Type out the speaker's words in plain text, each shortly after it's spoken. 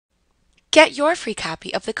Get your free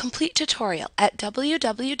copy of the complete tutorial at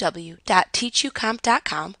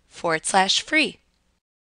www.teachucomp.com/free.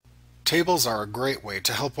 Tables are a great way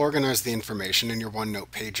to help organize the information in your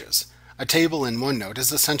OneNote pages. A table in OneNote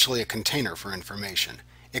is essentially a container for information.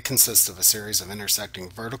 It consists of a series of intersecting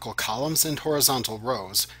vertical columns and horizontal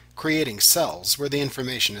rows, creating cells where the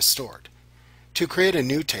information is stored. To create a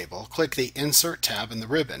new table, click the Insert tab in the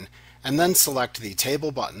ribbon, and then select the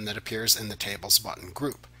Table button that appears in the Tables button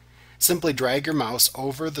group. Simply drag your mouse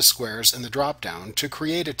over the squares in the drop-down to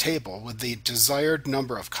create a table with the desired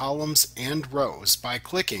number of columns and rows by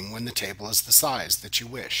clicking when the table is the size that you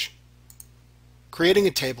wish. Creating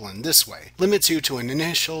a table in this way limits you to an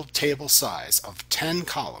initial table size of 10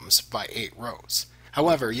 columns by 8 rows.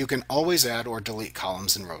 However, you can always add or delete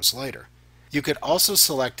columns and rows later. You could also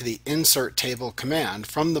select the Insert Table command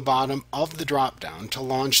from the bottom of the drop-down to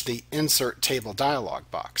launch the Insert Table dialog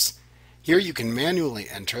box. Here you can manually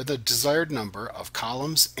enter the desired number of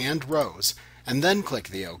columns and rows, and then click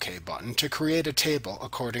the OK button to create a table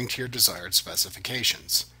according to your desired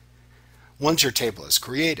specifications. Once your table is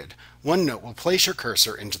created, OneNote will place your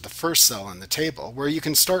cursor into the first cell in the table where you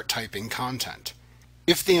can start typing content.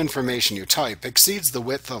 If the information you type exceeds the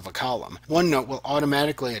width of a column, OneNote will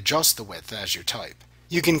automatically adjust the width as you type.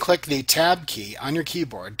 You can click the Tab key on your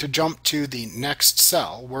keyboard to jump to the next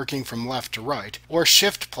cell, working from left to right, or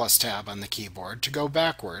Shift plus Tab on the keyboard to go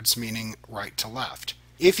backwards, meaning right to left.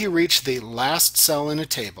 If you reach the last cell in a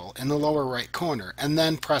table in the lower right corner and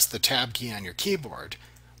then press the Tab key on your keyboard,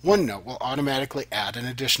 OneNote will automatically add an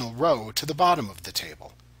additional row to the bottom of the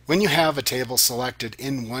table. When you have a table selected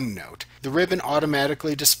in OneNote, the ribbon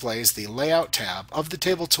automatically displays the Layout tab of the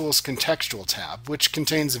Table Tools Contextual tab, which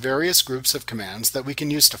contains various groups of commands that we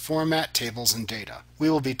can use to format tables and data. We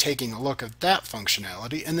will be taking a look at that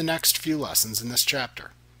functionality in the next few lessons in this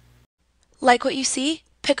chapter. Like what you see?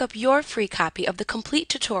 Pick up your free copy of the complete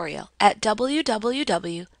tutorial at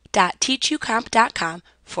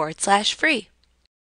www.teachucomp.com/free.